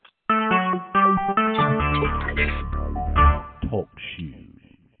Talk shoes.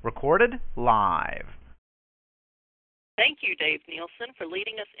 Recorded live. Thank you, Dave Nielsen, for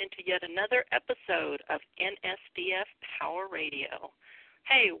leading us into yet another episode of NSDF Power Radio.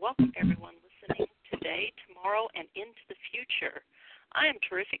 Hey, welcome everyone listening today, tomorrow, and into the future. I am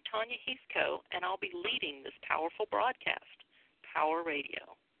terrific Tanya Heathcote, and I'll be leading this powerful broadcast, Power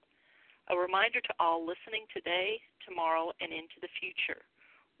Radio. A reminder to all listening today, tomorrow, and into the future.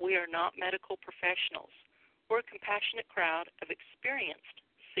 We are not medical professionals. We're a compassionate crowd of experienced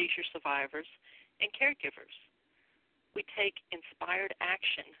seizure survivors and caregivers. We take inspired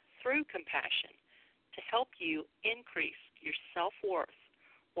action through compassion to help you increase your self-worth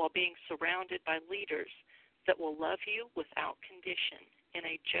while being surrounded by leaders that will love you without condition in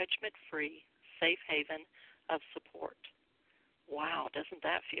a judgment-free, safe haven of support. Wow, doesn't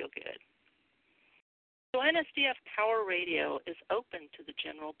that feel good? So NSDF Power Radio is open to the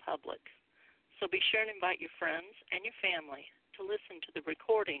general public. So be sure and invite your friends and your family to listen to the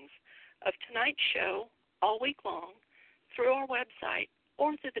recordings of tonight's show all week long through our website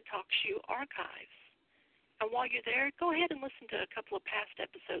or through the TalkShoe archives. And while you're there, go ahead and listen to a couple of past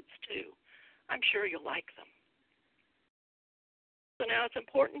episodes too. I'm sure you'll like them. So now it's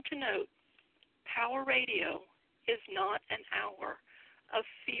important to note, Power Radio is not an hour of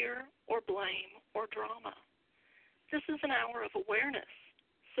fear or blame or drama. This is an hour of awareness,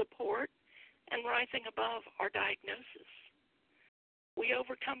 support, and rising above our diagnosis. We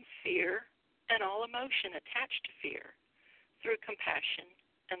overcome fear and all emotion attached to fear through compassion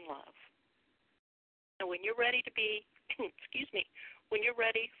and love. And when you're ready to be, when you're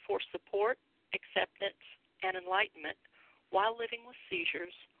ready for support, acceptance, and enlightenment while living with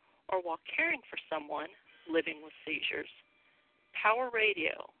seizures or while caring for someone living with seizures, Power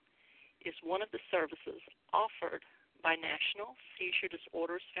Radio is one of the services offered by National Seizure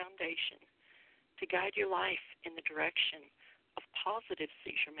Disorders Foundation to guide your life in the direction of positive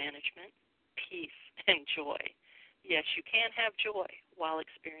seizure management, peace, and joy. Yes, you can have joy while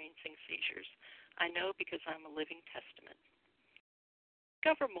experiencing seizures. I know because I'm a living testament.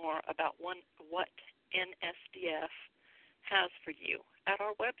 Discover more about what NSDF has for you at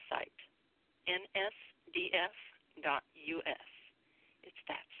our website, nsdf.us. It's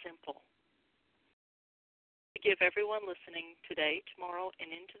that simple. To give everyone listening today, tomorrow,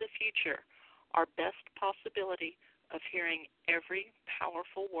 and into the future our best possibility of hearing every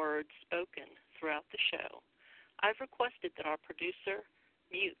powerful word spoken throughout the show, I've requested that our producer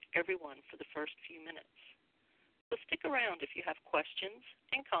mute everyone for the first few minutes. So stick around if you have questions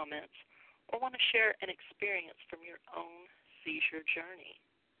and comments or want to share an experience from your own seizure journey.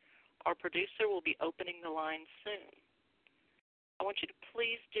 Our producer will be opening the line soon. I want you to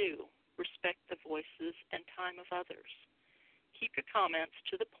please do respect the voices and time of others. Keep your comments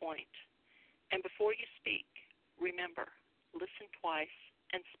to the point, and before you speak, remember, listen twice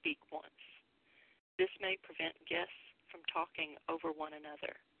and speak once. This may prevent guests from talking over one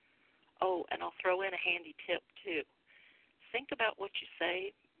another. Oh, and I'll throw in a handy tip, too. Think about what you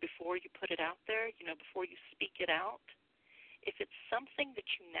say before you put it out there, before you speak it out. If it's something that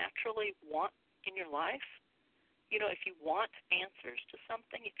you naturally want in your life, if you want answers to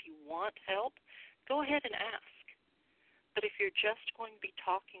something, if you want help, go ahead and ask. But if you're just going to be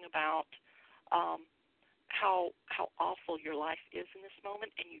talking about how awful your life is in this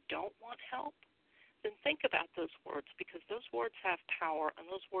moment and you don't want help, then think about those words, because those words have power and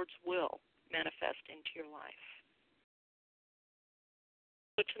those words will manifest into your life.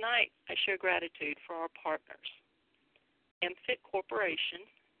 So tonight, I share gratitude for our partners. MFIT Corporation,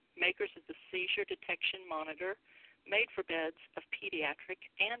 makers of the Seizure Detection Monitor, made for beds of pediatric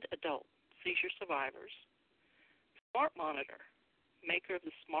and adult seizure survivors. Smart Monitor, maker of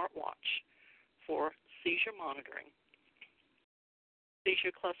the smartwatch for seizure monitoring.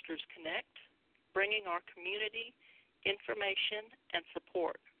 Seizure Clusters Connect, bringing our community information and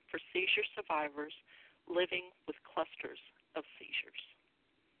support for seizure survivors living with clusters of seizures.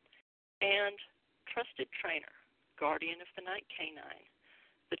 And Trusted Trainer, Guardian of the Night Canine,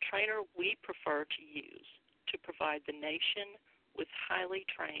 the trainer we prefer to use to provide the nation with highly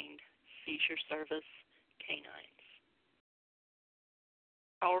trained seizure service canines.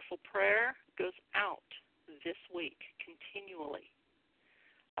 Powerful prayer goes out this week continually.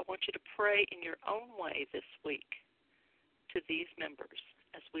 I want you to pray in your own way this week to these members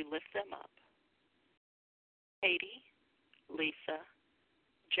as we lift them up. Katie, Lisa,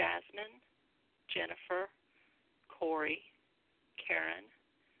 Jasmine, Jennifer, Corey, Karen,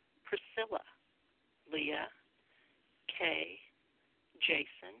 Priscilla, Leah, Kay,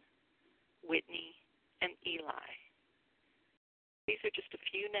 Jason, Whitney, and Eli. These are just a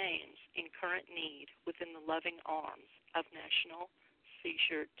few names in current need within the loving arms of National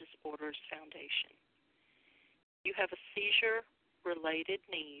Seizure Disorders Foundation. If you have a seizure-related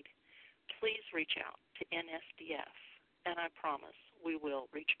need, please reach out to NSDF, and I promise we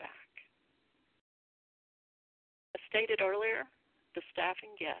will reach back. As stated earlier, the staff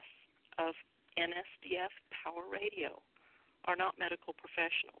and guests of NSDF Power Radio are not medical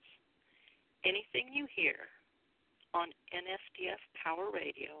professionals. Anything you hear on NSDF Power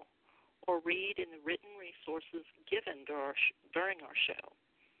Radio or read in the written resources given during our show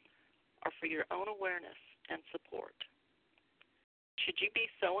are for your own awareness and support. Should you be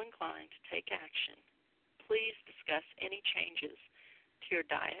so inclined to take action, please discuss any changes to your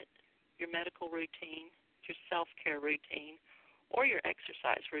diet, your medical routine, your self-care routine, or your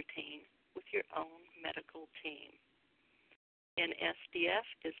exercise routine with your own medical team. NSDF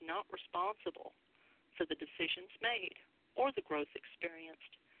is not responsible for the decisions made or the growth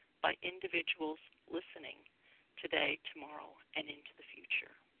experienced by individuals listening today, tomorrow, and into the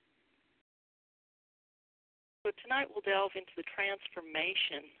future. So tonight we'll delve into the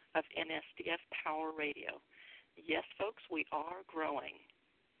transformation of NSDF Power Radio. Yes, folks, we are growing.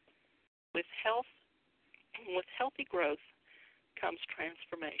 With healthy growth comes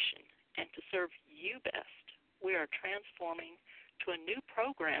transformation, and to serve you best, we are transforming to a new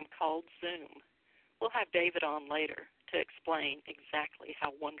program called Zoom. We'll have David on later to explain exactly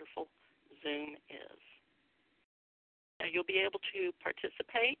how wonderful Zoom is. Now, you'll be able to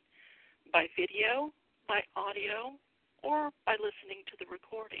participate by video, by audio, or by listening to the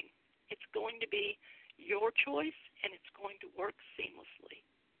recording. It's going to be your choice, and it's going to work seamlessly.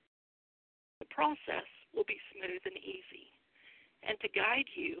 The process will be smooth and easy. And to guide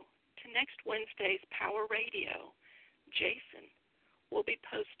you to next Wednesday's Power Radio, Jason will be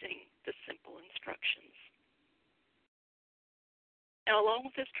posting the simple instructions. Now, along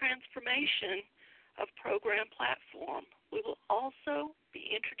with this transformation of program platform, we will also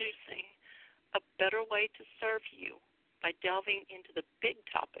be introducing a better way to serve you by delving into the big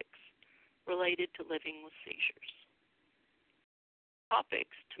topics related to living with seizures.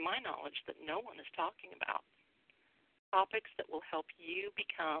 Topics, to my knowledge, that no one is talking about. Topics that will help you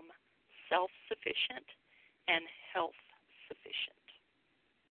become self-sufficient and health-sufficient.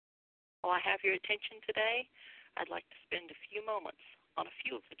 While I have your attention today, I'd like to spend a few moments on a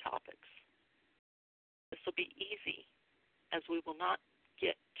few of the topics. This will be easy, as we will not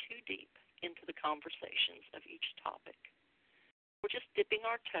get too deep into the conversations of each topic. We're just dipping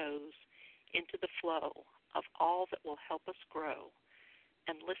our toes into the flow of all that will help us grow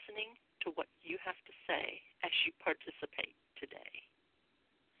and listening to what you have to say as you participate today.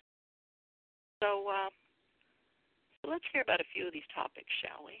 So let's hear about a few of these topics,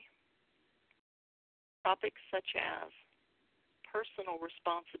 shall we? Topics such as personal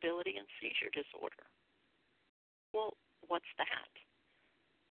responsibility and seizure disorder. Well, what's that?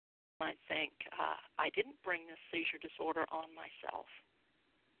 You might think, I didn't bring this seizure disorder on myself.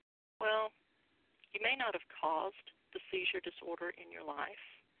 Well, you may not have caused the seizure disorder in your life.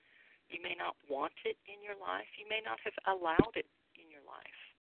 You may not want it in your life. You may not have allowed it in your life.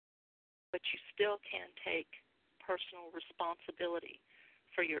 But you still can take personal responsibility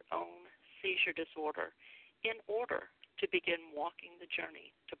for your own seizure disorder in order to begin walking the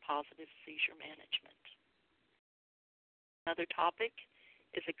journey to positive seizure management. Another topic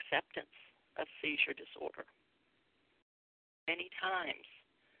is acceptance of seizure disorder. Many times,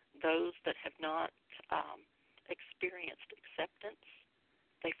 those that have not experienced acceptance,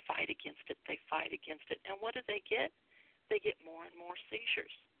 they fight against it, and what do they get? They get more and more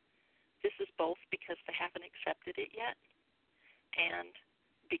seizures. This is both because they haven't accepted it yet and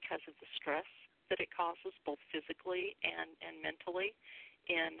because of the stress that it causes, both physically and mentally,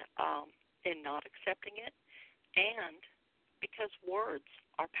 in not accepting it, and because words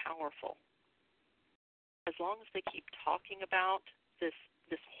are powerful. As long as they keep talking about this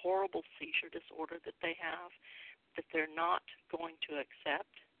horrible seizure disorder that they have, that they're not going to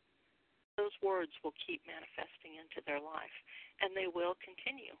accept, those words will keep manifesting into their life, and they will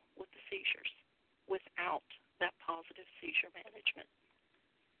continue with the seizures without that positive seizure management.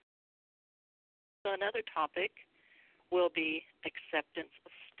 So another topic will be acceptance of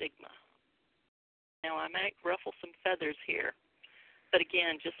stigma. Now, I might ruffle some feathers here, but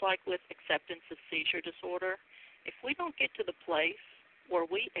again, just like with acceptance of seizure disorder, if we don't get to the place where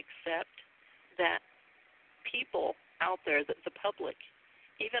we accept that people out there, that the public,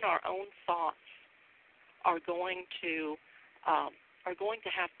 even our own thoughts, are going to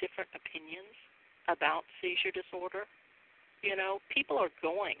have different opinions about seizure disorder, people are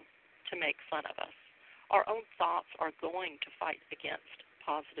going to make fun of us. our own thoughts are going to fight against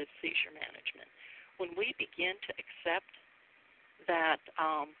positive seizure management. When we begin to accept that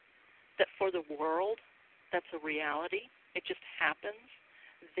that for the world, that's a reality, it just happens,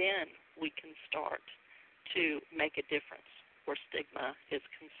 then we can start to make a difference where stigma is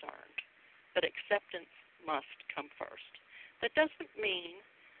concerned. But acceptance must come first. That doesn't mean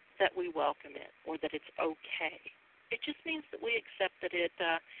that we welcome it or that it's okay. It just means that we accept that it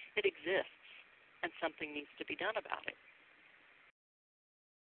exists and something needs to be done about it.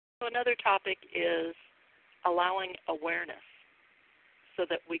 So another topic is allowing awareness so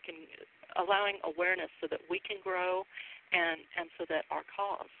that we can grow and so that our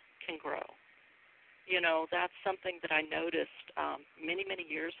cause can grow. You know, that's something that I noticed many, many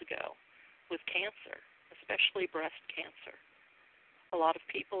years ago with cancer, especially breast cancer. A lot of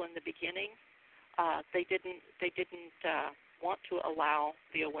people in the beginning, they didn't want to allow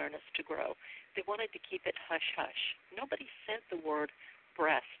the awareness to grow. They wanted to keep it hush-hush. Nobody said the word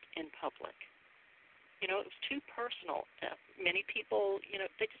breast in public. You know, it was too personal. Many people, you know,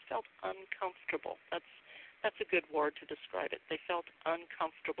 they just felt uncomfortable. That's a good word to describe it. They felt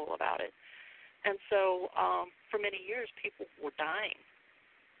uncomfortable about it. And so for many years, people were dying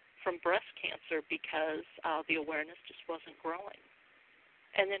from breast cancer because the awareness just wasn't growing.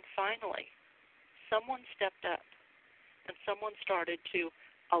 And then finally, someone stepped up and someone started to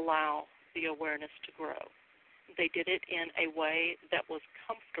allow the awareness to grow. They did it in a way that was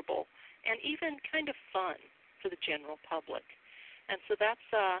comfortable and even kind of fun for the general public. And so that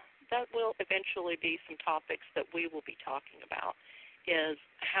will eventually be some topics that we will be talking about, is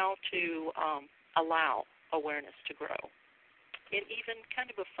how to allow awareness to grow in even kind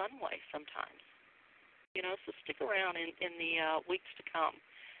of a fun way sometimes. You know, so stick around in the weeks to come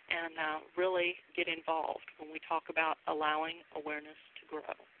and really get involved when we talk about allowing awareness to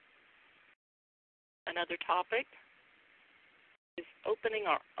grow. Another topic is opening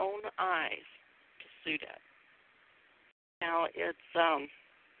our own eyes to SUDEP. Now, it's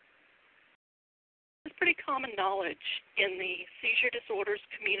pretty common knowledge in the seizure disorders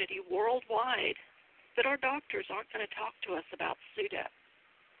community worldwide that our doctors aren't going to talk to us about SUDEP.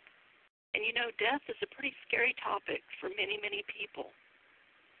 And you know, death is a pretty scary topic for many, many people.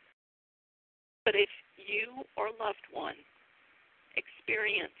 But if you or a loved one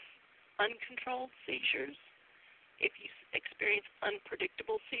experience uncontrolled seizures, if you experience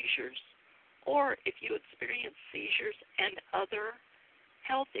unpredictable seizures, or if you experience seizures and other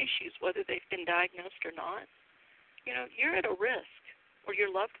health issues, whether they've been diagnosed or not, you know, you're at a risk, or your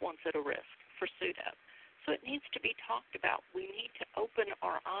loved one's at a risk for SUDEP. So it needs to be talked about. We need to open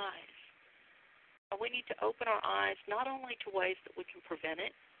our eyes. And we need to open our eyes not only to ways that we can prevent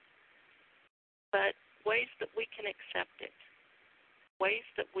it, but ways that we can accept it, ways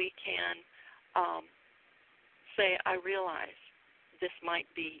that we can say, I realize this might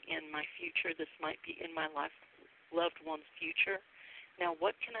be in my future, this might be in my loved one's future. Now,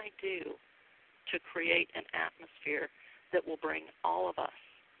 what can I do to create an atmosphere that will bring all of us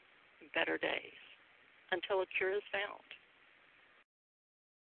better days until a cure is found?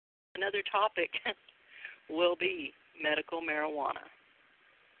 Another topic will be medical marijuana.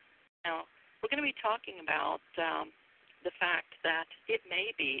 Now, we're going to be talking about the fact that it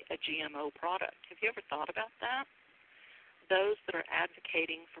may be a GMO product. Have you ever thought about that? Those that are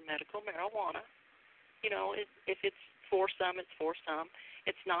advocating for medical marijuana, you know, if it's for some, it's for some.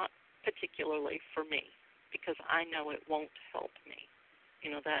 It's not particularly for me because I know it won't help me.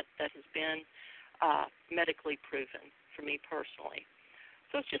 You know, that has been medically proven for me personally.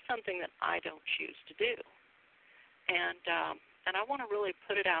 So it's just something that I don't choose to do. And I want to really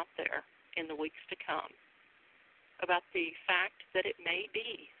put it out there in the weeks to come about the fact that it may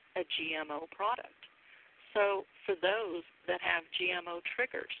be a GMO product. So for those that have GMO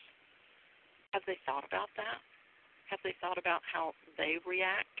triggers, have they thought about that? Have they thought about how they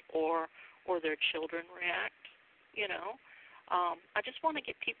react or their children react? You know, I just want to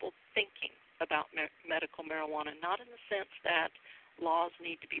get people thinking about medical marijuana, not in the sense that laws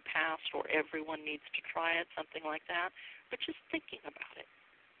need to be passed or everyone needs to try it, something like that, but just thinking about it.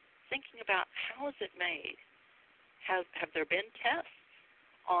 Thinking about how is it made? Have there been tests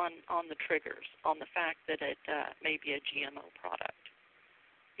on the triggers, on the fact that it may be a GMO product?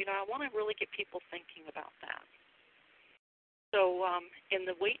 You know, I want to really get people thinking about that. So in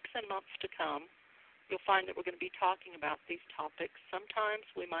the weeks and months to come, you'll find that we're going to be talking about these topics. Sometimes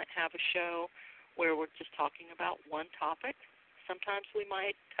we might have a show where we're just talking about one topic. Sometimes we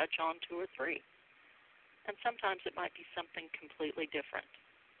might touch on two or three. And sometimes it might be something completely different.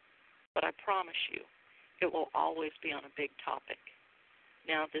 But I promise you, it will always be on a big topic.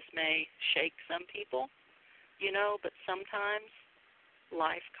 Now, this may shake some people, but sometimes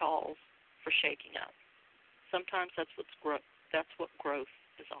life calls for shaking up. Sometimes that's what growth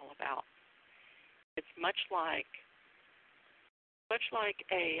is all about. It's much like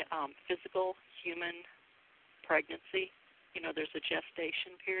a physical human pregnancy. There's a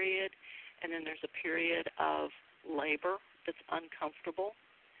gestation period, and then there's a period of labor that's uncomfortable,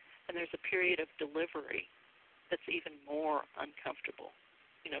 and there's a period of delivery that's even more uncomfortable,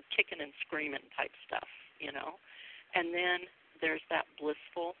 kicking and screaming type stuff, And then there's that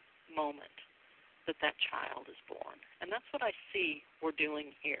blissful moment that child is born. And that's what I see we're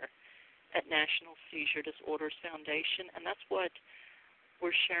doing here at National Seizure Disorders Foundation, and that's what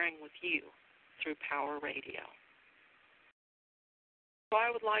we're sharing with you through Power Radio. So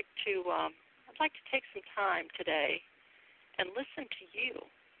I'd like to take some time today and listen to you.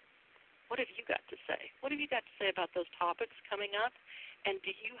 What have you got to say? What have you got to say about those topics coming up? And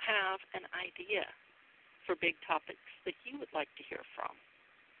do you have an idea for big topics that you would like to hear from?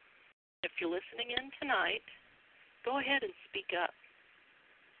 If you're listening in tonight, go ahead and speak up.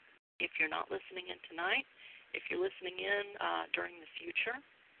 If you're not listening in tonight, if you're listening in during the future,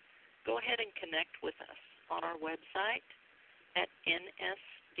 go ahead and connect with us on our website at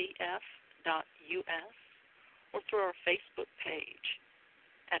nsdf.us or through our Facebook page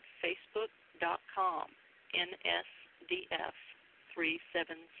at facebook.com NSDF37029,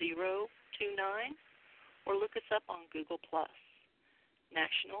 or look us up on Google+,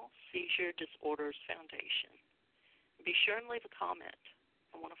 National Seizure Disorders Foundation. Be sure and leave a comment,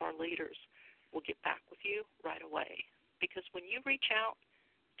 and one of our leaders will get back with you right away. Because when you reach out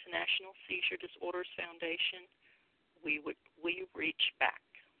to National Seizure Disorders Foundation, we reach back.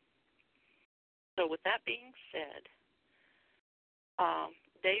 So with that being said,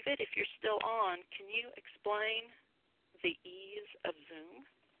 David, if you're still on, can you explain the ease of Zoom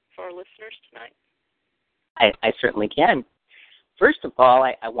for our listeners tonight? I certainly can. First of all,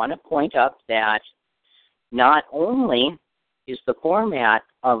 I want to point out that not only is the format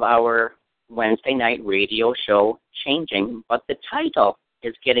of our Wednesday night radio show changing, but the title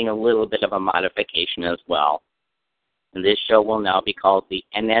is getting a little bit of a modification as well. And this show will now be called the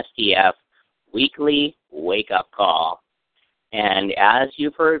NSDF Weekly Wake Up Call. And as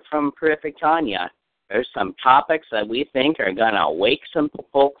you've heard from Terrific Tanya, there's some topics that we think are going to wake some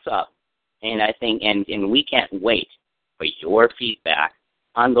folks up. And I think, and we can't wait for your feedback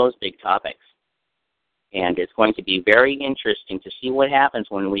on those big topics. And it's going to be very interesting to see what happens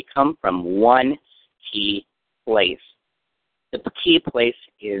when we come from one key place. The key place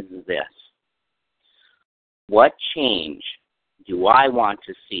is this. What change do I want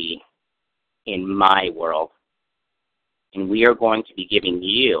to see in my world? And we are going to be giving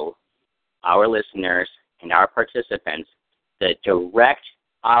you, our listeners and our participants, the direct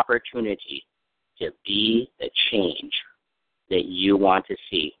opportunity to be the change that you want to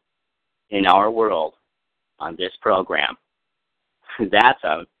see in our world on this program. That's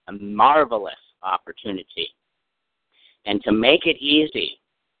a marvelous opportunity. And to make it easy,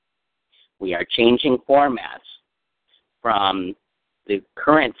 we are changing formats from the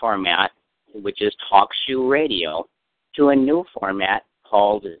current format, which is talk show radio, to a new format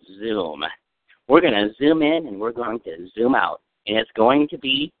called Zoom. We're going to zoom in and we're going to zoom out, and it's going to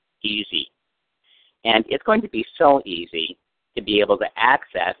be easy. And it's going to be so easy to be able to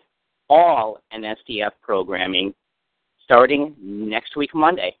access all NSDF programming starting next week,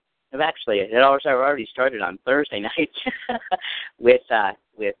 Monday. And actually, it already started on Thursday night with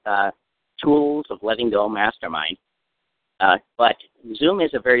Tools of Letting Go Mastermind. But Zoom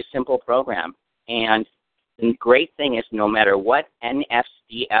is a very simple program. And the great thing is no matter what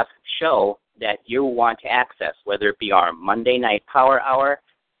NSDF show that you want to access, whether it be our Monday night Power Hour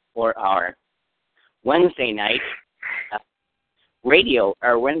or our Wednesday night radio,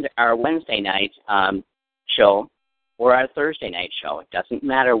 our Wednesday night show, or our Thursday night show. It doesn't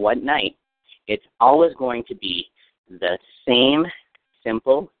matter what night. It's always going to be the same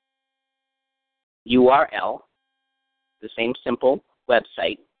simple URL, the same simple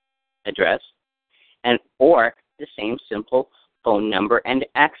website address, and or the same simple phone number and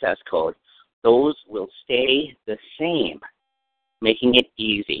access code. Those will stay the same, making it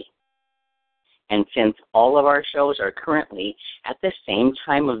easy. And since all of our shows are currently at the same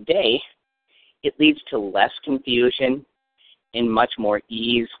time of day, it leads to less confusion and much more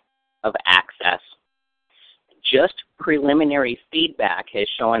ease of access. Just preliminary feedback has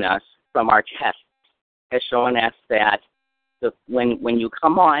shown us from our test, has shown us that when you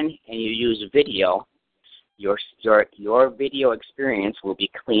come on and you use video, your video experience will be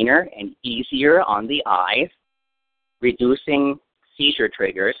cleaner and easier on the eyes, reducing seizure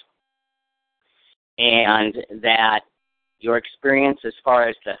triggers. and that your experience as far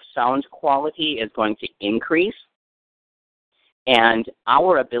as the sound quality is going to increase, and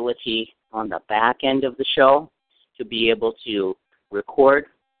our ability on the back end of the show to be able to record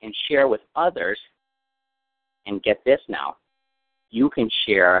and share with others. And get this now, you can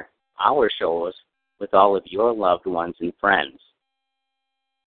share our shows with all of your loved ones and friends.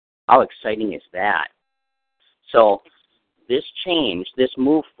 How exciting is that? So this change, this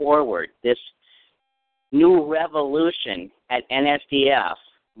move forward, this new revolution at NSDF,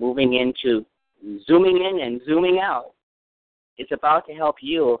 moving into zooming in and zooming out, is about to help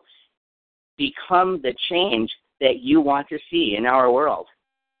you become the change that you want to see in our world.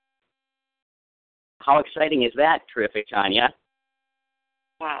 How exciting is that, terrific, Tanya?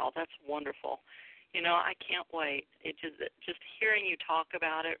 Wow, that's wonderful. You know, I can't wait. It just hearing you talk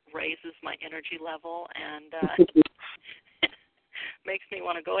about it raises my energy level and makes me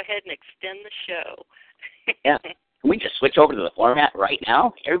want to go ahead and extend the show. Yeah. Can we just switch over to the format right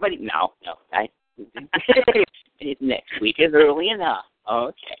now? Everybody, no. Next week is early enough.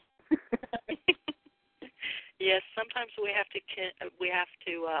 Okay. Yes, sometimes we have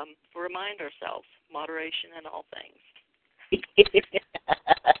to remind ourselves moderation in all things.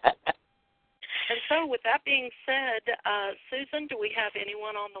 And so, with that being said, Susan, do we have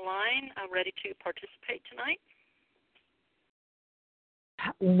anyone on the line ready to participate tonight?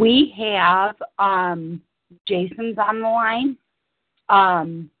 We have Jason's on the line,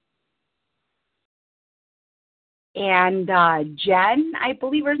 and Jen, I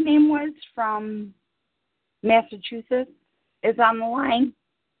believe her name was, from Massachusetts, is on the line.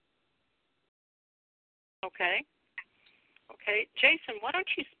 Okay. Jason, why don't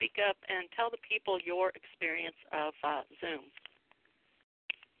you speak up and tell the people your experience of Zoom?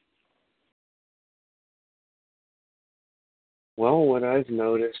 Well, what I've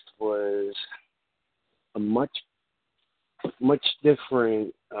noticed was a much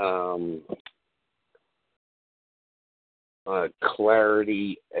different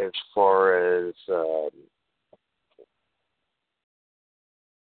clarity as far as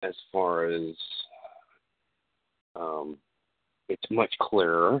it's much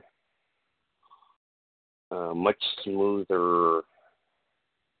clearer, much smoother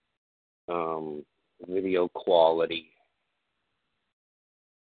video quality,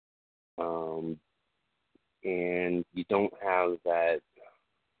 and you don't have that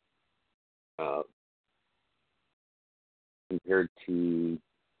compared to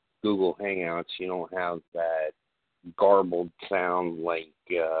Google Hangouts. You don't have that garbled sound like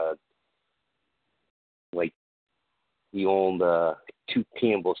the old two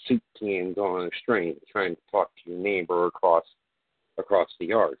Campbell soup cans on a string trying to talk to your neighbor across the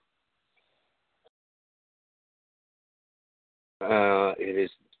yard. It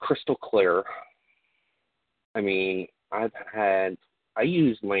is crystal clear. I mean, I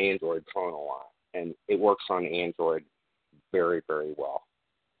use my Android phone a lot, and it works on Android very, very well.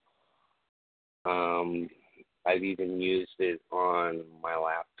 I've even used it on my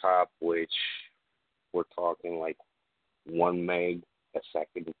laptop, which we're talking like 1 meg a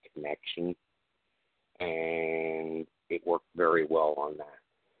second connection, and it worked very well on that.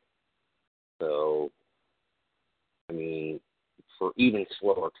 So, I mean, for even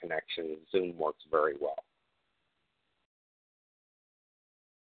slower connections, Zoom works very well.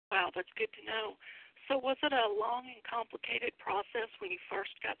 Wow, that's good to know. So was it a long and complicated process when you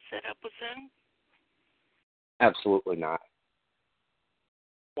first got set up with Zoom? Absolutely not.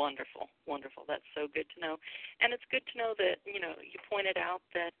 Wonderful. That's so good to know. And it's good to know that, you pointed out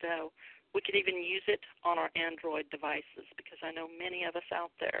that we could even use it on our Android devices, because I know many of us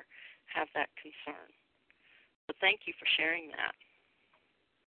out there have that concern. So thank you for sharing that.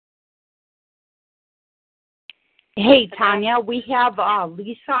 Hey, Tanya, we have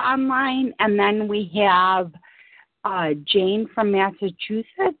Lisa online, and then we have Jane from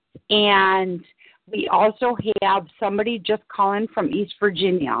Massachusetts, and we also have somebody just calling from East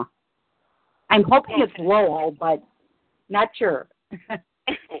Virginia. I'm hoping it's Lowell, but not sure. Okay.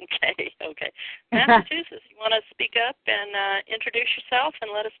 Massachusetts, you want to speak up and introduce yourself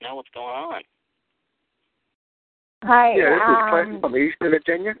and let us know what's going on? Hi. Yeah, this is Clinton from East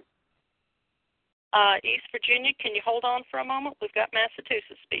Virginia. East Virginia, can you hold on for a moment? We've got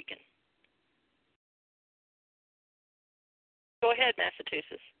Massachusetts speaking. Go ahead,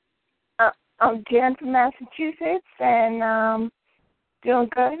 Massachusetts. I'm Jen from Massachusetts, and doing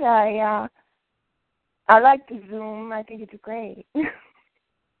good. I like the Zoom. I think it's great.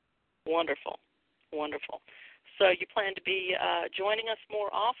 Wonderful. So you plan to be joining us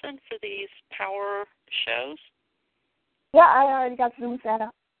more often for these power shows? Yeah, I already got Zoom set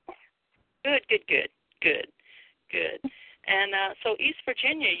up. Good. And so East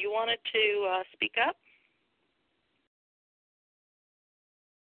Virginia, you wanted to speak up?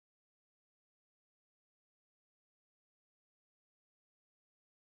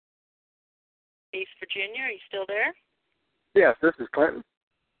 East Virginia, are you still there? Yes, this is Clinton.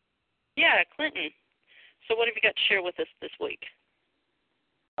 Yeah, Clinton. So what have you got to share with us this week?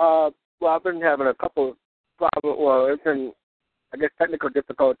 Well, I've been having a couple problems. Well, it's been, I guess, technical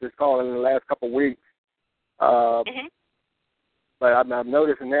difficulties calling in the last couple of weeks. But I'm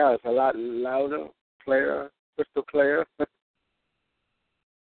noticing now it's a lot louder, clearer, crystal clear.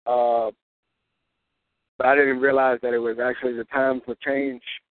 But I didn't realize that it was actually the time for change.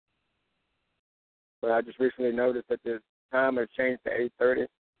 But I just recently noticed that the time has changed to 8:30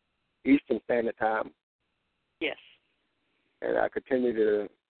 Eastern Standard Time. Yes. And I continue to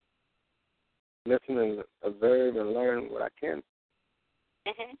listen and observe and learn what I can.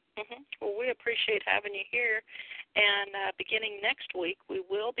 Well, we appreciate having you here. And beginning next week, we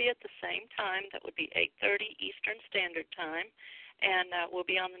will be at the same time. That would be 8:30 Eastern Standard Time. And we'll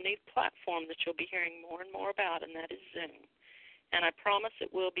be on the new platform that you'll be hearing more and more about, and that is Zoom. And I promise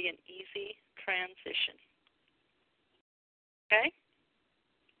it will be an easy transition. Okay?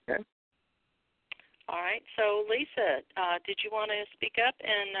 Okay. All right. So, Lisa, did you want to speak up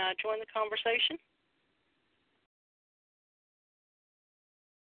and join the conversation?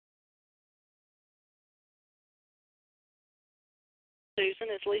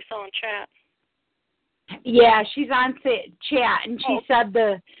 Susan, is Lisa on chat? Yeah, she's on chat, and she said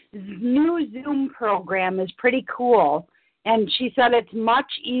the new Zoom program is pretty cool, and she said it's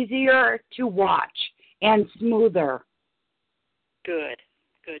much easier to watch and smoother. Good.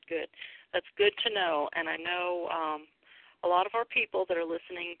 That's good to know, and I know a lot of our people that are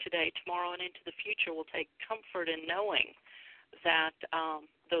listening today, tomorrow, and into the future will take comfort in knowing that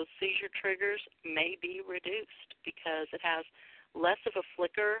those seizure triggers may be reduced because it has less of a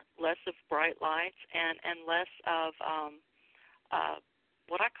flicker, less of bright lights, and less of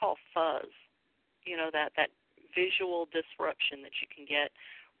what I call fuzz, that visual disruption that you can get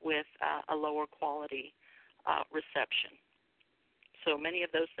with a lower quality reception. So many of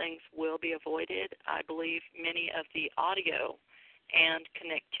those things will be avoided. I believe many of the audio and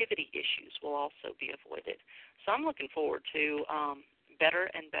connectivity issues will also be avoided. So I'm looking forward to better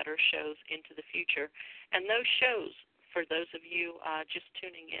and better shows into the future. And those shows, for those of you just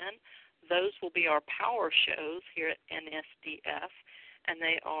tuning in, those will be our power shows here at NSDF, and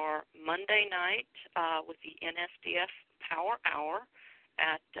they are Monday night with the NSDF Power Hour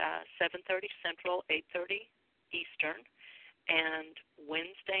at 7:30 Central, 8:30 Eastern, and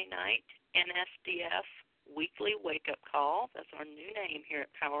Wednesday night, NSDF Weekly Wake-Up Call. That's our new name here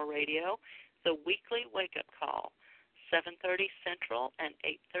at Power Radio, the Weekly Wake-Up Call, 7:30 Central and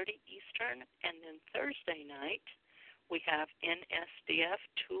 8:30 Eastern, and then Thursday night, we have NSDF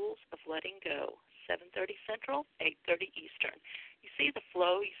Tools of Letting Go, 7:30 Central, 8:30 Eastern. You see the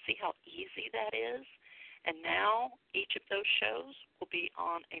flow? You see how easy that is? And now each of those shows will be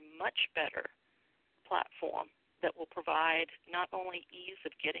on a much better platform that will provide not only ease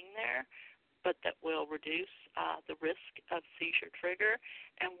of getting there, but that will reduce the risk of seizure trigger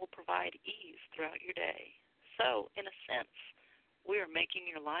and will provide ease throughout your day. So, in a sense, we are making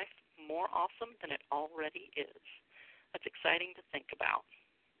your life more awesome than it already is. That's exciting to think about.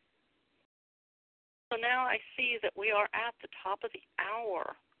 So now I see that we are at the top of the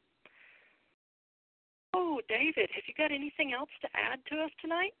hour. Oh, David, have you got anything else to add to us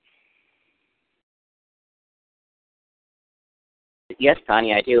tonight? Yes,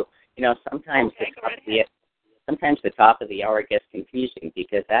 Tanya, I do. Sometimes sometimes the top of the hour gets confusing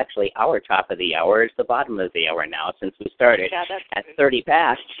because actually our top of the hour is the bottom of the hour now since we started at 30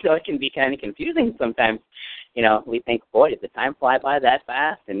 past, so it can be kind of confusing sometimes. We think, boy, did the time fly by that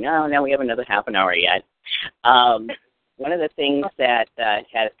fast? And now we have another half an hour yet. One of the things that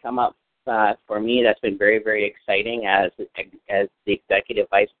has come up for me that's been very, very exciting as the Executive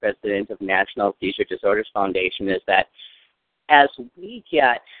Vice President of National Seizure Disorders Foundation is that as we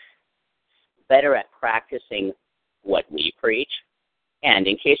get better at practicing what we preach, and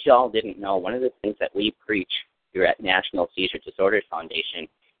in case you all didn't know, one of the things that we preach here at National Seizure Disorders Foundation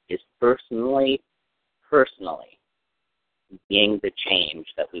is personally being the change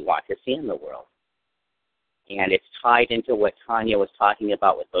that we want to see in the world. And it's tied into what Tanya was talking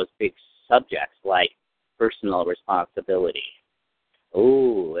about with those big subjects like personal responsibility.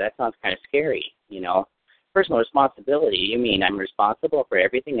 Oh, that sounds kind of scary, Personal responsibility, you mean I'm responsible for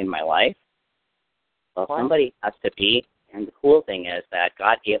everything in my life? Well, somebody has to be, and the cool thing is that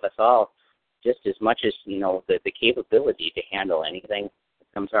God gave us all just as much as, the capability to handle anything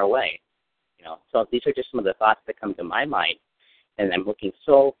that comes our way. So these are just some of the thoughts that come to my mind, and I'm looking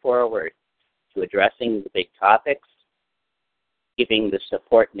so forward to addressing the big topics, giving the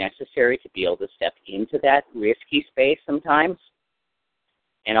support necessary to be able to step into that risky space sometimes,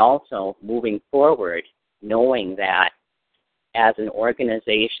 and also moving forward knowing that as an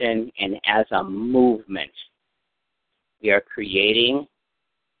organization and as a movement, we are creating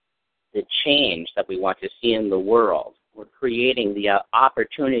the change that we want to see in the world. We're creating the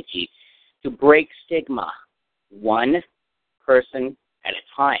opportunity to break stigma one person at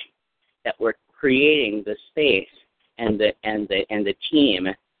a time, that we're creating the space and the team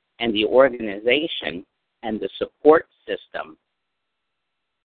and the organization and the support system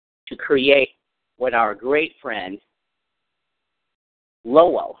to create what our great friend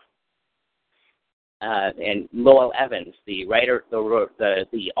Lowell and Lowell Evans, the writer,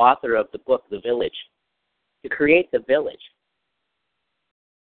 the author of the book The Village, to create the village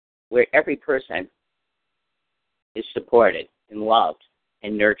where every person is supported and loved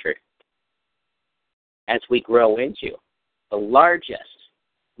and nurtured as we grow into the largest,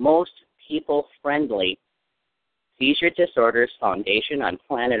 most people-friendly seizure disorders foundation on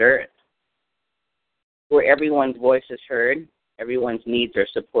planet Earth, where everyone's voice is heard, everyone's needs are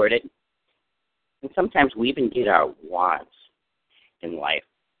supported, and sometimes we even get our wants in life.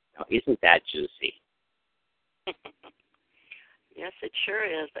 Now, isn't that juicy? Yes, it sure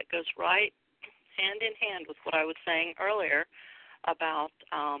is. That goes right hand in hand with what I was saying earlier about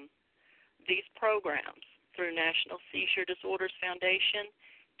these programs through National Seizure Disorders Foundation,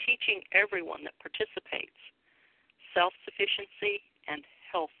 teaching everyone that participates self-sufficiency and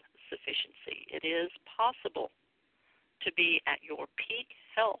health sufficiency. It is possible to be at your peak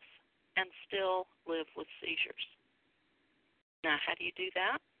health and still live with seizures. Now, how do you do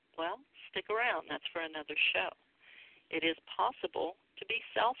that? Well, stick around. That's for another show. It is possible to be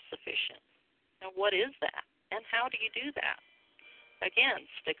self-sufficient. Now, what is that? And how do you do that? Again,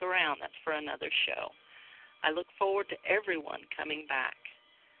 stick around. That's for another show. I look forward to everyone coming back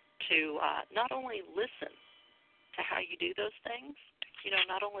to not only listen to how you do those things,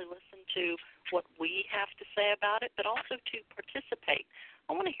 not only listen to what we have to say about it, but also to participate.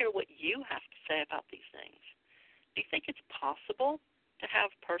 I want to hear what you have to say about these things. Do you think it's possible to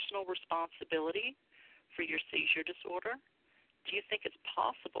have personal responsibility for your seizure disorder? Do you think it's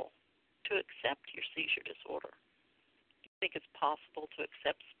possible to accept your seizure disorder? Do you think it's possible to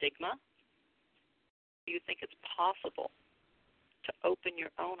accept stigma? Do you think it's possible to open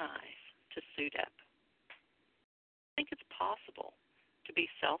your own eyes to SUDEP? Do you think it's possible to be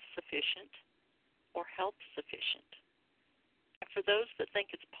self-sufficient or health sufficient? And for those that think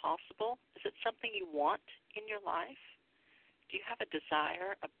it's possible, is it something you want in your life? Do you have a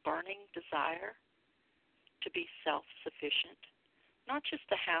desire, a burning desire to be self-sufficient? Not just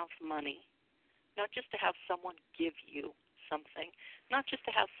to have money, not just to have someone give you something, not just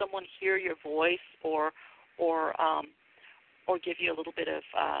to have someone hear your voice or give you a little bit of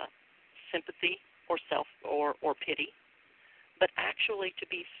sympathy or pity, but actually to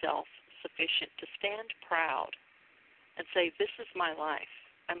be self-sufficient, to stand proud and say, this is my life.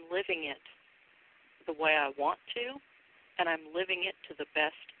 I'm living it the way I want to, and I'm living it to the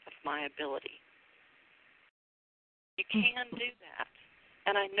best of my ability. You can do that,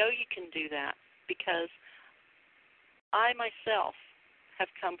 and I know you can do that because I myself have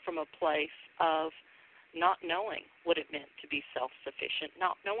come from a place of not knowing what it meant to be self-sufficient,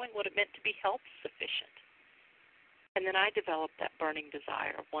 not knowing what it meant to be health-sufficient. And then I developed that burning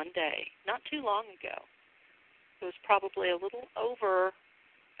desire one day, not too long ago. It was probably a little over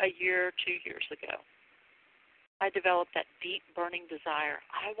a year, 2 years ago. I developed that deep burning desire.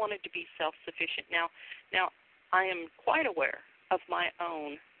 I wanted to be self-sufficient. Now, I am quite aware of my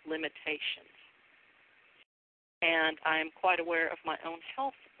own limitations, and I am quite aware of my own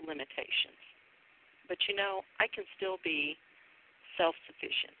health limitations. But, I can still be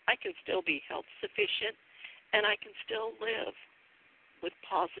self-sufficient. I can still be health-sufficient, and I can still live with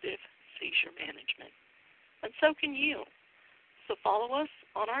positive seizure management. And so can you. So follow us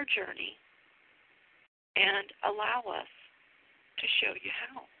on our journey and allow us to show you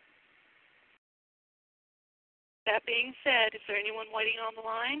how. That being said, is there anyone waiting on the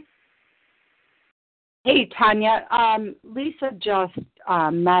line? Hey, Tanya, Lisa just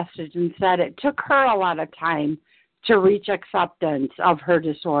messaged and said it took her a lot of time to reach acceptance of her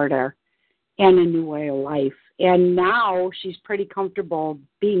disorder and a new way of life. And now she's pretty comfortable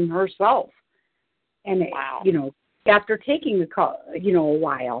being herself. And, wow. After taking a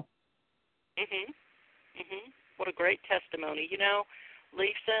while. What a great testimony.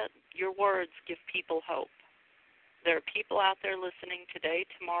 Lisa, your words give people hope. There are people out there listening today,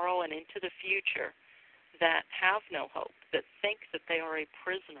 tomorrow, and into the future that have no hope, that think that they are a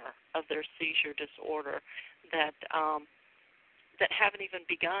prisoner of their seizure disorder, that haven't even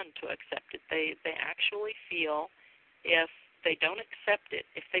begun to accept it. They actually feel if they don't accept it,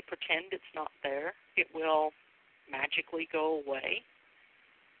 if they pretend it's not there, it will magically go away,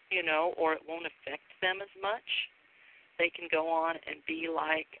 or it won't affect them as much. They can go on and be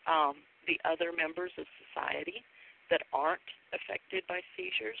like the other members of society that aren't affected by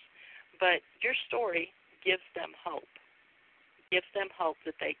seizures. But your story gives them hope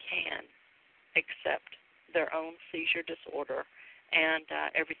that they can accept their own seizure disorder, and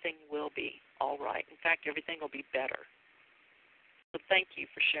everything will be all right. In fact, everything will be better. So thank you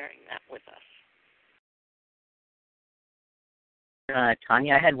for sharing that with us.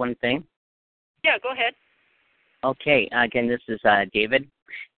 Tanya, I had one thing. Yeah, go ahead. Okay, again, this is David,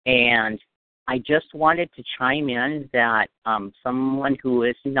 and I just wanted to chime in that someone who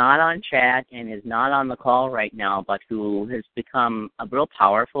is not on chat and is not on the call right now, but who has become a real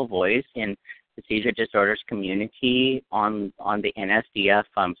powerful voice in the seizure disorders community on the NSDF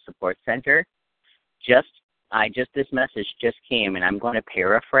support center. This message just came, and I'm going to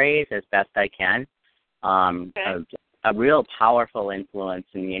paraphrase as best I can. Okay. A real powerful influence,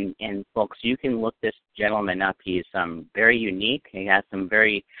 and folks, you can look this gentleman up. He's very unique. He has some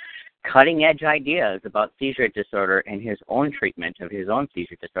very cutting-edge ideas about seizure disorder and his own treatment of his own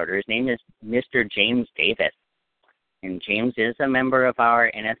seizure disorder. His name is Mr. James Davis, and James is a member of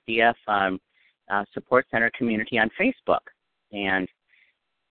our NSDF support center community on Facebook. And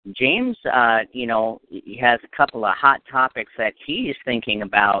James, he has a couple of hot topics that he's thinking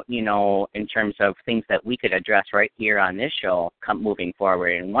about, in terms of things that we could address right here on this show moving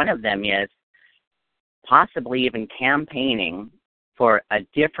forward. And one of them is possibly even campaigning for a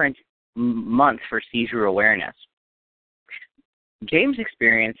different month for seizure awareness. James'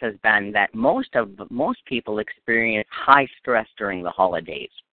 experience has been that most people experience high stress during the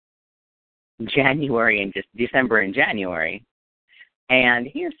holidays, December and January. And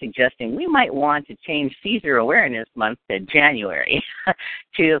he is suggesting we might want to change Seizure Awareness Month to January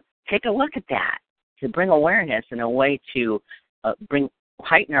to take a look at that, to bring awareness in a way to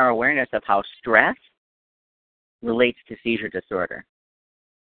heighten our awareness of how stress relates to seizure disorder.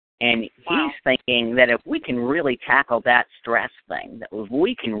 And he's thinking that if we can really tackle that stress thing, that if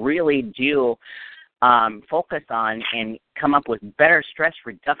we can really do focus on and come up with better stress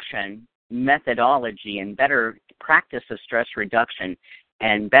reduction methodology and better practice of stress reduction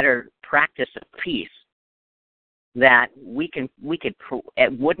and better practice of peace, that wouldn't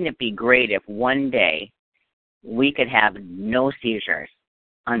it be great if one day we could have no seizures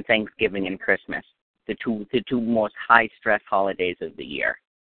on Thanksgiving and Christmas, the two most high stress holidays of the year?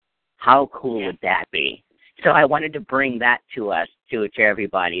 How cool would that be? So I wanted to bring that to us, to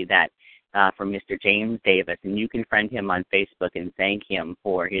everybody, that from Mr. James Davis, and you can friend him on Facebook and thank him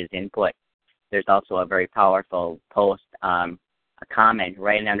for his input. There's also a very powerful post, a comment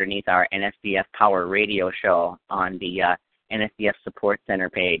right underneath our NSDF Power Radio show on the NSDF Support Center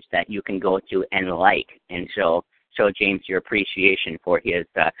page that you can go to and like, and show James your appreciation for his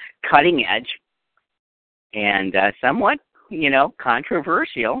cutting edge and somewhat,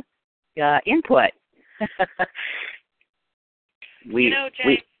 controversial input.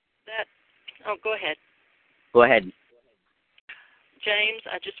 James, go ahead. Go ahead. James,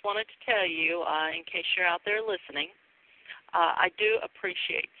 I just wanted to tell you, in case you're out there listening, I do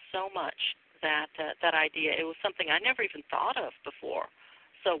appreciate so much that idea. It was something I never even thought of before.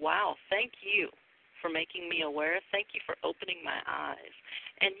 So, wow, thank you for making me aware. Thank you for opening my eyes.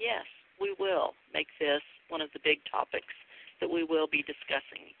 And, yes, we will make this one of the big topics that we will be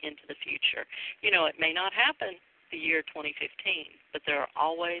discussing into the future. It may not happen the year 2015, but there are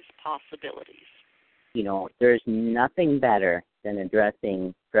always possibilities. There's nothing better than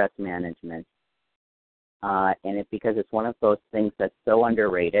addressing stress management. And because it's one of those things that's so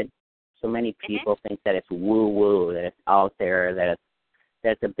underrated. So many people think that it's woo-woo, that it's out there, that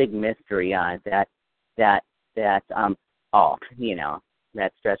it's a big mystery, that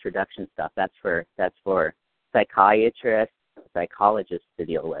stress reduction stuff, that's for psychiatrists, psychologists to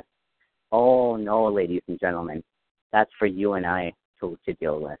deal with. Oh, no, ladies and gentlemen, that's for you and I to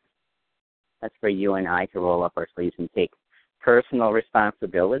deal with. That's for you and I to roll up our sleeves and take personal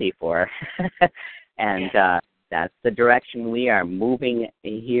responsibility for. And that's the direction we are moving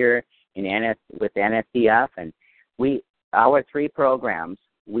here with NSDF. And our 3 programs,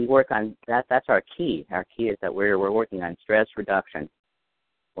 we work on that. That's our key. Our key is that we're working on stress reduction.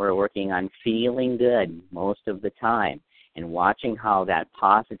 We're working on feeling good most of the time and watching how that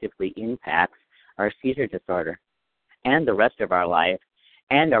positively impacts our seizure disorder. and the rest of our life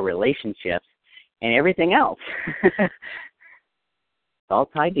and our relationships and everything else. It's all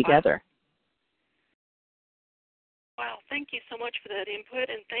tied together. Wow, thank you so much for that input,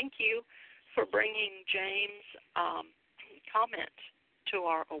 and thank you for bringing James' comment to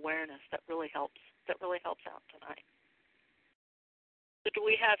our awareness. That really helps. That really helps out tonight. So do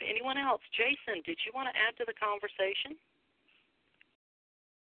we have anyone else? Jason, did you want to add to the conversation?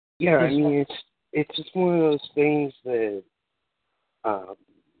 Yeah, I mean, it's just one of those things that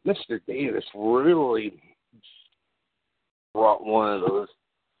Mr. Davis really brought one of those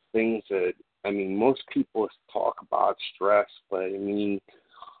things that, I mean, most people talk about stress, but, I mean,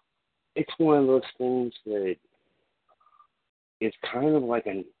 it's one of those things that is kind of like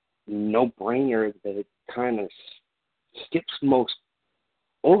a no-brainer that kind of skips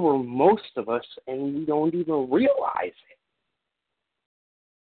over most of us, and we don't even realize it.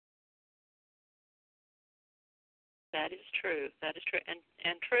 That is true. That is true. And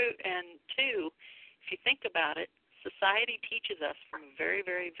two, if you think about it, society teaches us from a very,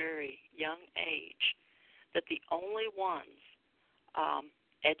 very, very young age that the only ones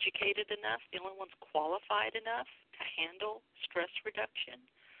educated enough, the only ones qualified enough to handle stress reduction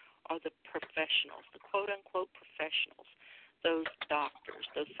are the professionals, the quote-unquote professionals, those doctors,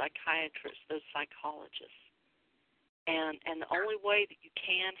 those psychiatrists, those psychologists. And the only way that you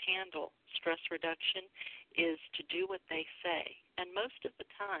can handle stress reduction is to do what they say. And most of the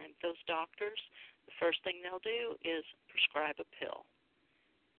time, those doctors, the first thing they'll do is prescribe a pill.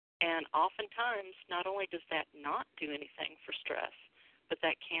 And oftentimes, not only does that not do anything for stress, but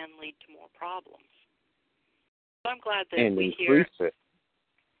that can lead to more problems. So I'm glad that we hear. It.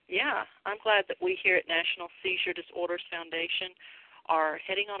 Yeah, I'm glad that we here at National Seizure Disorders Foundation are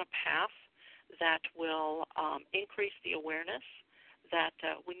heading on a path that will increase the awareness that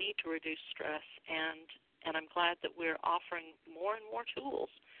we need to reduce stress, and I'm glad that we're offering more and more tools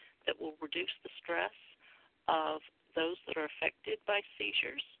that will reduce the stress of those that are affected by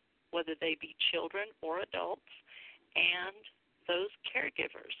seizures, whether they be children or adults, and those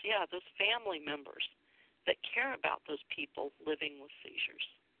caregivers, those family members that care about those people living with seizures.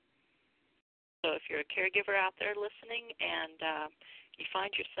 So if you're a caregiver out there listening and you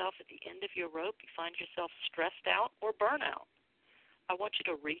find yourself at the end of your rope, you find yourself stressed out or burnout, I want you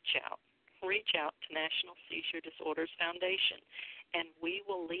to reach out. Reach out to National Seizure Disorders Foundation, and we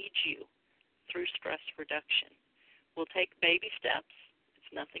will lead you through stress reduction. We'll take baby steps. It's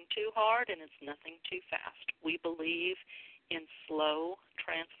nothing too hard and it's nothing too fast. We believe in slow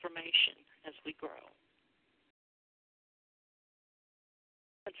transformation as we grow.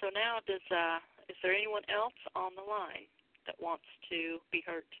 And so now, is there anyone else on the line that wants to be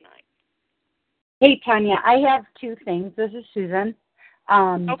heard tonight? Hey, Tanya, I have two things. This is Susan.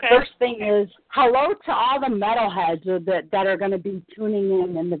 Okay. First thing is, hello to all the metalheads that are going to be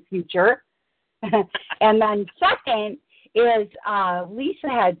tuning in the future. And then second is Lisa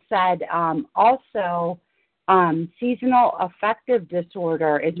had said also seasonal affective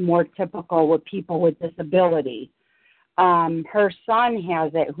disorder is more typical with people with disability. Her son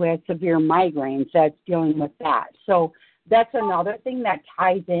has it who has severe migraines that's dealing with that. So that's another thing that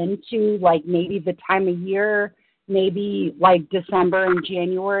ties into like maybe the time of year, maybe like December and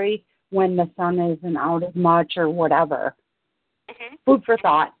January when the sun isn't out as much or whatever. Mm-hmm. Food for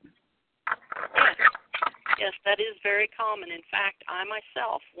thought. Yes, that is very common. In fact, I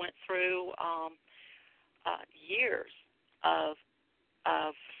myself went through years of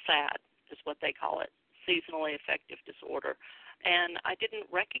SAD, is what they call it, seasonally affective disorder, and I didn't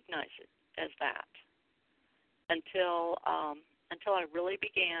recognize it as that until I really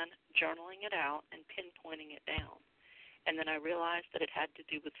began journaling it out and pinpointing it down. And then I realized that it had to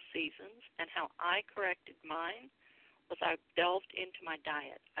do with seasons, and how I corrected mine was I delved into my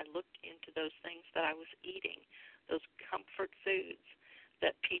diet. I looked into those things that I was eating, those comfort foods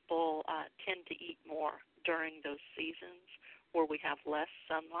that people tend to eat more during those seasons where we have less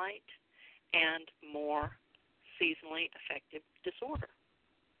sunlight and more seasonally affective disorder.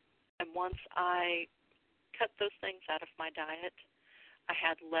 And once I cut those things out of my diet, I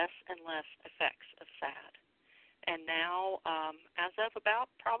had less and less effects of SAD. And now, as of about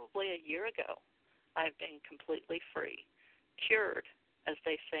probably a year ago, I've been completely free, cured, as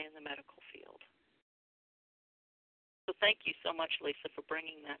they say in the medical field. So thank you so much, Lisa, for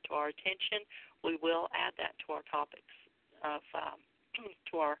bringing that to our attention. We will add that to our topics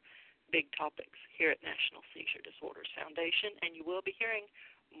to our big topics here at National Seizure Disorders Foundation, and you will be hearing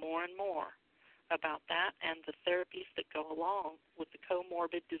more and more about that and the therapies that go along with the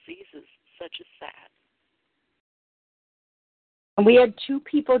comorbid diseases such as SAD. And we had 2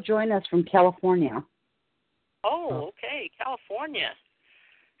 people join us from California. Oh, okay, California.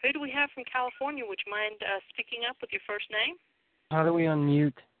 Who do we have from California? Would you mind speaking up with your first name? How do we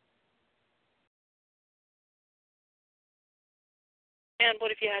unmute? And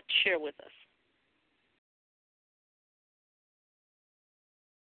what have you had to share with us?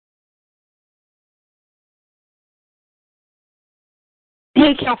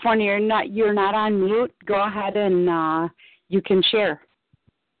 Hey, California, you're not on mute. Go ahead and you can share.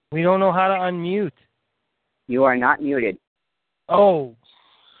 We don't know how to unmute. You are not muted. Oh,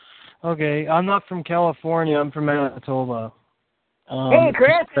 okay. I'm not from California. I'm from Manitoba. Hey,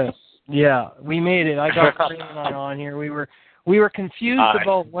 Chris. Yeah, we made it. I got Cream and I on here. We were confused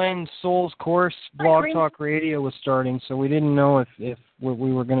about when Soul's Course Blog Talk Radio was starting, so we didn't know if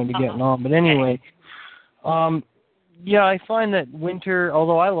we were going to be getting on. But anyway, yeah, I find that winter,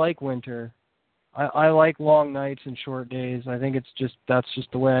 although I like winter, I like long nights and short days. I think that's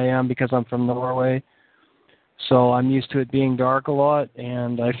just the way I am because I'm from Norway. So I'm used to it being dark a lot,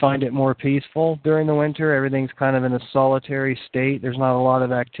 and I find it more peaceful during the winter. Everything's kind of in a solitary state. There's not a lot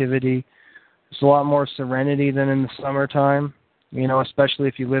of activity. There's a lot more serenity than in the summertime, especially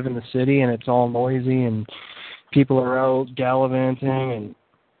if you live in the city and it's all noisy and people are out gallivanting and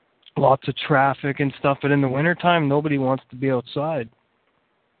lots of traffic and stuff. But in the wintertime, nobody wants to be outside.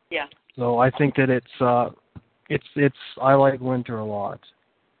 Yeah. So I think that I like winter a lot.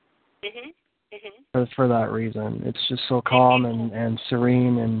 Mhm. For that reason. It's just so calm and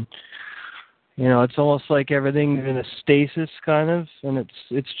serene, and it's almost like everything's in a stasis kind of, and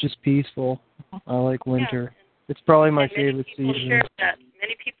it's just peaceful. I like winter. Yeah. It's probably my favorite season.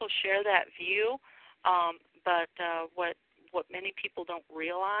 Many people share that view, but what many people don't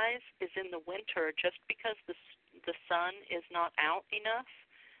realize is in the winter, just because the sun is not out enough,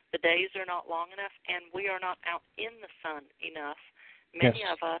 the days are not long enough, and we are not out in the sun enough. Many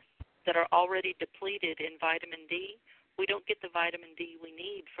of us that are already depleted in vitamin D, we don't get the vitamin D we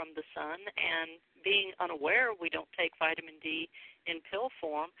need from the sun, and being unaware we don't take vitamin D in pill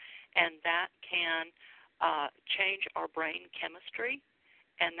form, and that can change our brain chemistry,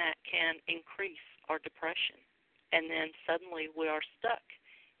 and that can increase our depression. And then suddenly we are stuck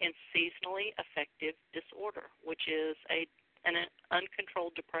in seasonally affective disorder, which is an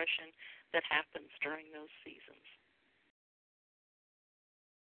uncontrolled depression that happens during those seasons.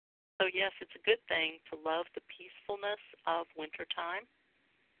 So, yes, it's a good thing to love the peacefulness of wintertime.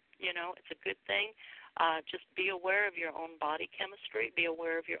 It's a good thing. Just be aware of your own body chemistry, be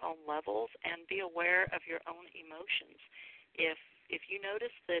aware of your own levels, and be aware of your own emotions. If you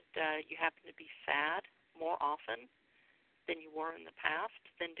notice that you happen to be sad more often than you were in the past,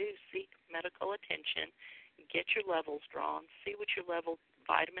 then do seek medical attention, get your levels drawn, see what your level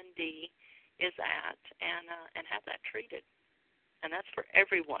vitamin D is at, and have that treated. And that's for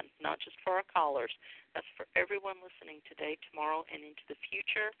everyone, not just for our callers. That's for everyone listening today, tomorrow, and into the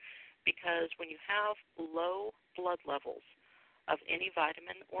future, because when you have low blood levels of any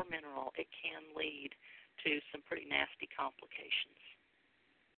vitamin or mineral, it can lead to some pretty nasty complications.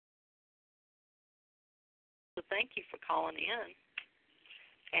 So thank you for calling in.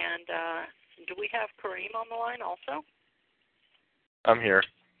 And do we have Kareem on the line also? I'm here.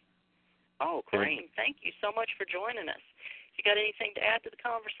 Oh, Kareem, thank you so much for joining us. You got anything to add to the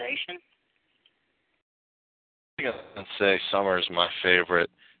conversation? I'm going to say summer is my favorite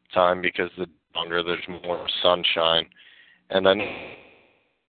time because the longer there's more sunshine, and then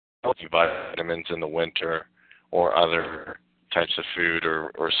vitamins in the winter or other types of food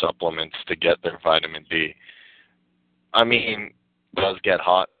or supplements to get their vitamin D. I mean, it does get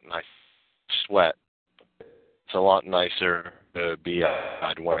hot and I sweat. It's a lot nicer to be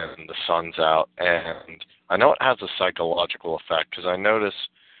outside when the sun's out, and I know it has a psychological effect because I notice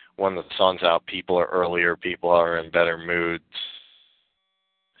when the sun's out, people are earlier, people are in better moods,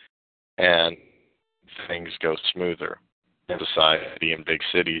 and things go smoother in society in big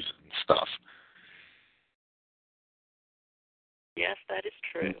cities and stuff. Yes, that is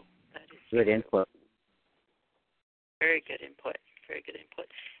true. That is good true. Input. Very good input. Very good input.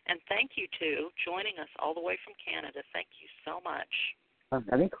 And thank you, too, joining us all the way from Canada. Thank you so much.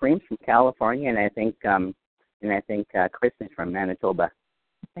 I think Kareem's from California, and I think Chris is from Manitoba.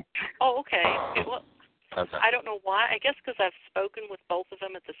 Oh, okay. Well, I don't know why. I guess because I've spoken with both of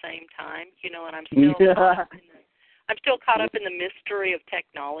them at the same time, and I'm still caught up in the mystery of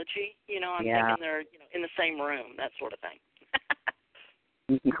technology. I'm thinking they're in the same room, that sort of thing.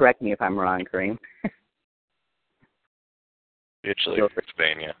 You can correct me if I'm wrong, Kareem. Usually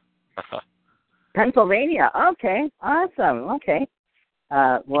Pennsylvania. Pennsylvania. Okay. Awesome. Okay.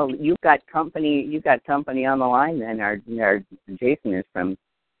 Well, you've got company on the line then. Our Jason is from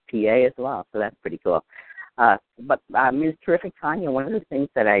PA as well, so that's pretty cool. But Ms. Terrific Tanya, one of the things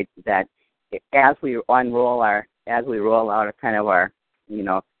that as we roll out kind of our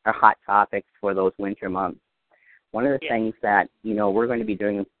hot topics for those winter months, one of the things that we're going to be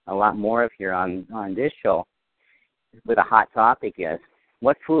doing a lot more of here on this show with a hot topic is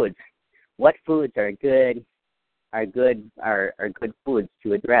what foods are good foods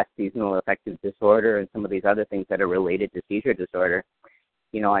to address seasonal affective disorder and some of these other things that are related to seizure disorder.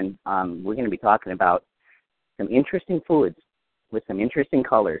 And we're going to be talking about some interesting foods with some interesting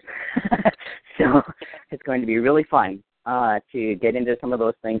colors. So it's going to be really fun to get into some of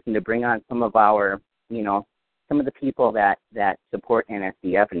those things and to bring on some of our, some of the people that support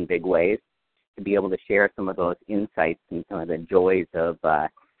NSDF in big ways, to be able to share some of those insights and some of the joys of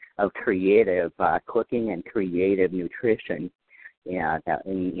creative cooking and creative nutrition,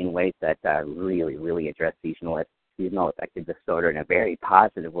 in ways that really, really address seasonal affective disorder in a very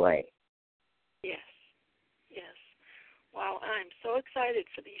positive way. Yes. Wow, I'm so excited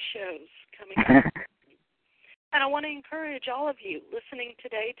for these shows coming up. And I want to encourage all of you listening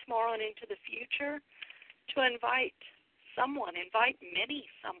today, tomorrow, and into the future to invite many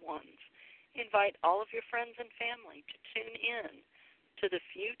someones. Invite all of your friends and family to tune in to the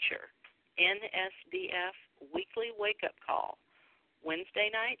future NSDF Weekly Wake Up Call, Wednesday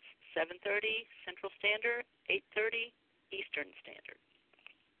nights, 7:30 Central Standard, 8:30 Eastern Standard.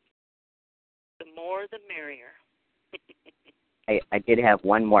 The more the merrier. I did have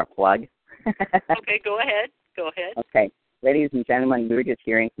one more plug. Okay, go ahead. Okay. Ladies and gentlemen, we were just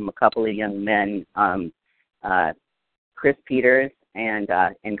hearing from a couple of young men, Chris Peters and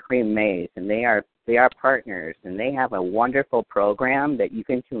Cream Mays, and they are partners, and they have a wonderful program that you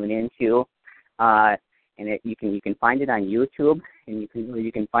can tune into, and you can find it on YouTube, and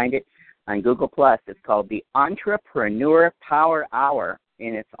you can find it on Google Plus. It's called the Entrepreneur Power Hour,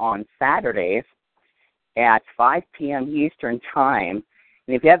 and it's on Saturdays at 5 p.m. Eastern Time.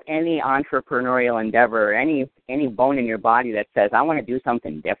 And if you have any entrepreneurial endeavor, any bone in your body that says, I want to do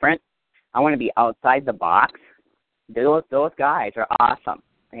something different, I want to be outside the box, those guys are awesome.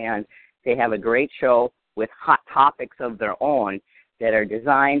 And they have a great show with hot topics of their own that are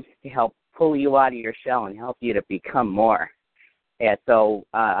designed to help pull you out of your shell and help you to become more. And so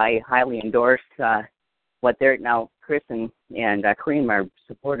I highly endorse what they're now. Chris and Kareem are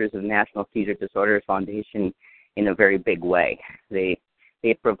supporters of National Seizure Disorders Foundation in a very big way. They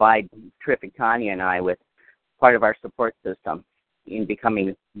provide Terrific Tanya and I with part of our support system in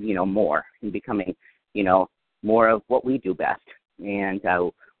becoming, more, in becoming, more of what we do best. And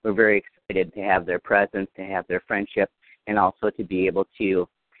we're very excited to have their presence, to have their friendship, and also to be able to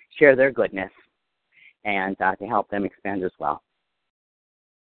share their goodness and to help them expand as well.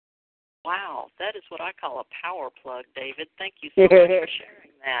 Wow, that is what I call a power plug, David. Thank you so much for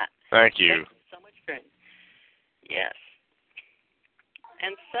sharing that. Thank you. Thank you so much, friend. Yes.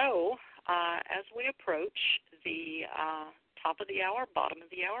 And so, as we approach the top of the hour, bottom of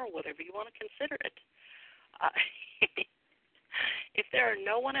the hour, whatever you want to consider it, if there are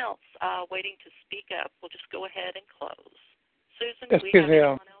no one else waiting to speak up, we'll just go ahead and close. Susan, do we have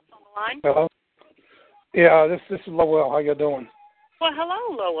anyone else on the line? Hello? Yeah, this is Lowell. How you doing? Well,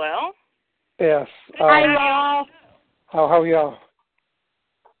 hello, Lowell. Yes. Hi, Lowell. How are y'all?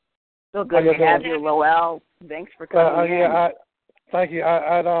 So good to have you, Lowell. Thanks for coming in. Thank you.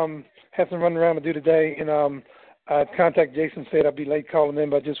 I had some running around to do today, and I contacted Jason, said I'd be late calling in,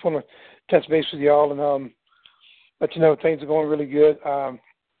 but I just want to touch base with y'all and let you know things are going really good.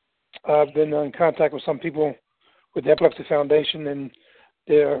 I've been in contact with some people with the Epilepsy Foundation, and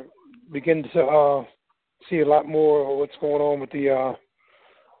they're beginning to see a lot more of what's going on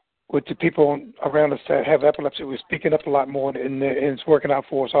with the people around us that have epilepsy. We're speaking up a lot more, and it's working out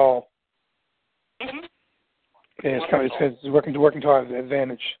for us all. Mm-hmm. Yeah, it's working to our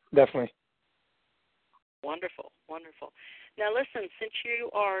advantage, definitely. Wonderful. Now, listen, since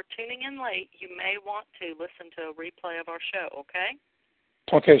you are tuning in late, you may want to listen to a replay of our show, okay?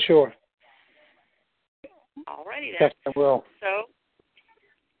 Okay, sure. All righty then. Yes, I will. So,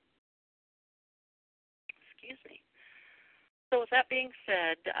 excuse me. So with that being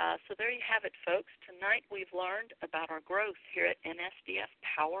said, so there you have it, folks. Tonight we've learned about our growth here at NSDF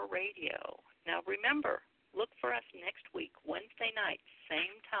Power Radio. Now remember, look for us next week, Wednesday night,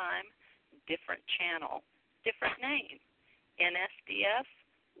 same time, different channel, different name, NSDF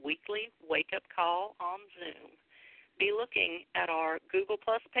Weekly Wake Up Call on Zoom. Be looking at our Google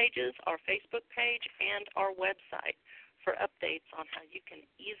Plus pages, our Facebook page, and our website for updates on how you can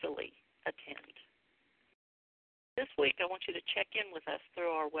easily attend. This week, I want you to check in with us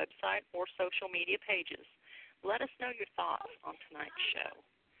through our website or social media pages. Let us know your thoughts on tonight's show.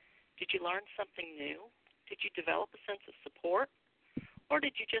 Did you learn something new? Did you develop a sense of support? Or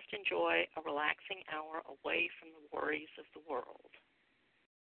did you just enjoy a relaxing hour away from the worries of the world?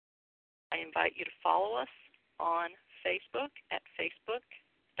 I invite you to follow us on Facebook at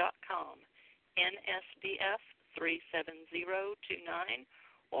facebook.com, NSDF 37029,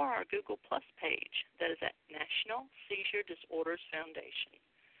 or our Google Plus page that is at National Seizure Disorders Foundation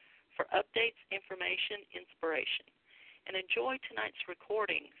for updates, information, inspiration. And enjoy tonight's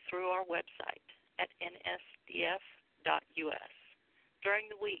recording through our website at nsdf.us during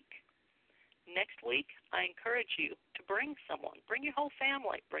the week. Next week, I encourage you to bring someone. Bring your whole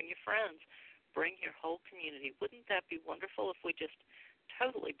family. Bring your friends. Bring your whole community. Wouldn't that be wonderful if we just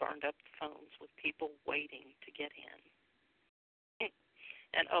totally burned up the phones with people waiting to get in?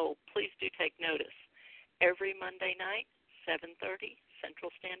 And, please do take notice. Every Monday night, 7:30 Central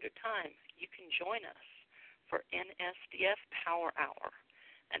Standard Time, you can join us for NSDF Power Hour,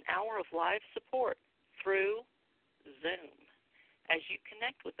 an hour of live support through Zoom. As you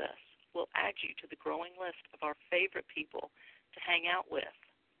connect with us, we'll add you to the growing list of our favorite people to hang out with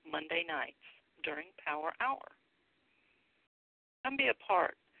Monday nights during Power Hour. Come be a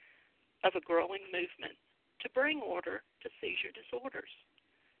part of a growing movement to bring order to seizure disorders.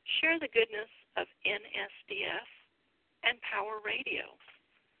 Share the goodness of NSDF and Power Radio.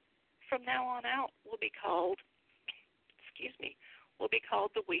 From now on out, will be called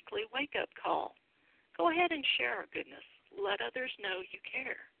the Weekly Wake Up Call. Go ahead and share our goodness. Let others know you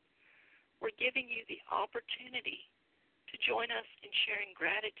care. We're giving you the opportunity to join us in sharing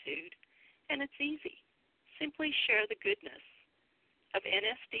gratitude, and it's easy. Simply share the goodness of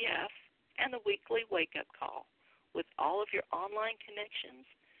NSDF and the Weekly Wake Up Call with all of your online connections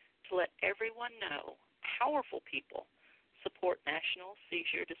to let everyone know powerful people support National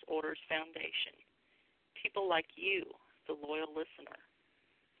Seizure Disorders Foundation. People like you, the loyal listener.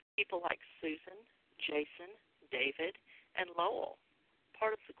 People like Susan, Jason, David, and Lowell,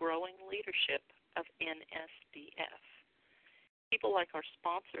 part of the growing leadership of NSDF. People like our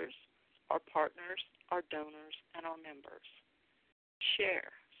sponsors, our partners, our donors, and our members. Share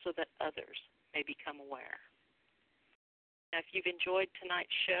so that others may become aware. Now, if you've enjoyed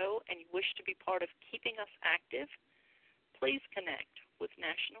tonight's show and you wish to be part of keeping us active, please connect with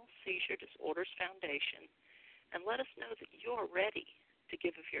National Seizure Disorders Foundation and let us know that you're ready to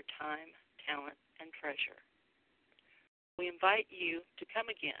give of your time, talent, and treasure. We invite you to come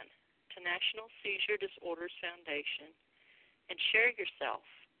again to National Seizure Disorders Foundation and share yourself,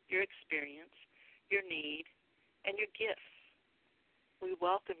 your experience, your need, and your gifts. We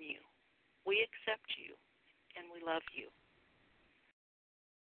welcome you, we accept you, and we love you.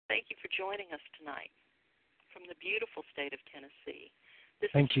 Thank you for joining us tonight from the beautiful state of Tennessee. This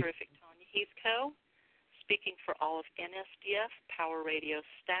is terrific Tanya Heathco, speaking for all of NSDF Power Radio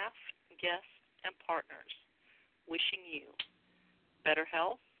staff, guests, and partners, wishing you better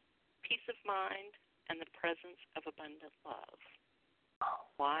health, peace of mind, and the presence of abundant love.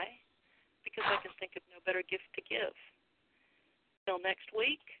 Why? Because I can think of no better gift to give. Till next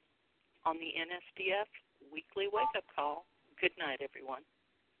week on the NSDF Weekly Wake Up Call, good night, everyone.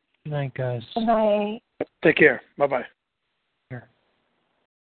 Good night, guys. Good night. Take care. Bye-bye.